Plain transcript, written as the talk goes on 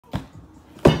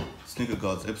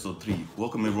ZneakerGodz episode 3.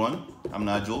 Welcome everyone, I'm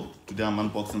Nigel. Today I'm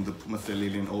unboxing the PUMA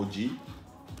Alien OG.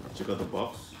 Check out the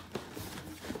box.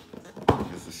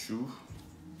 Here's the shoe.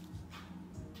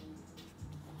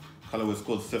 Colorway is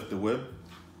called Surf the Web.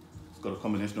 It's got a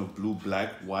combination of blue,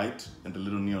 black, white, and a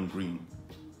little neon green.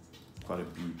 Quite a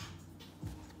beaut.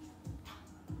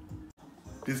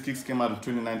 These kicks came out in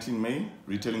 2019 May,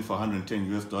 retailing for $110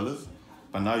 US,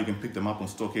 but now you can pick them up on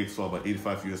StockX for about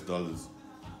 $85 US.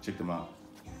 Check them out.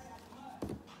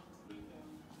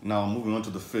 Now moving on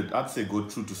to the fit, I'd say go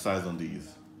true to size on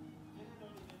these.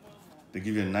 They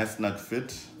give you a nice snug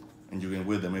fit and you can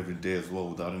wear them every day as well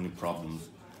without any problems.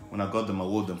 When I got them, I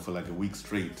wore them for like a week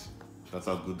straight. That's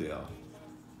how good they are.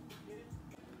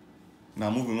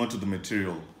 Now moving on to the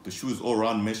material. The shoe is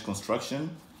all-round mesh construction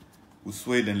with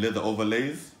suede and leather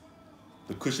overlays.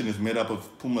 The cushion is made up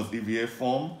of PUMA's EVA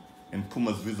foam and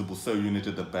PUMA's visible cell unit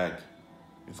at the back.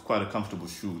 It's quite a comfortable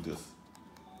shoe, this.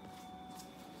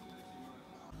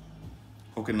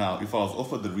 Okay, now, if I was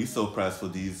offered the resale price for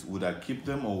these, would I keep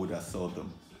them or would I sell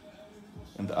them?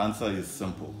 And the answer is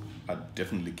simple. I'd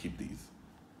definitely keep these.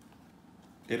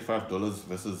 $85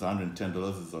 versus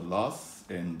 $110 is a loss,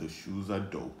 and the shoes are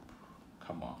dope.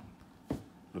 Come on,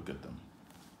 look at them.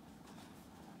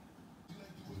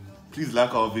 Please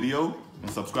like our video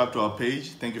and subscribe to our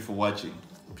page. Thank you for watching.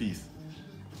 Peace.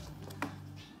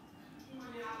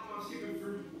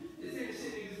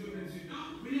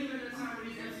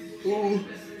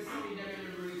 Ooh.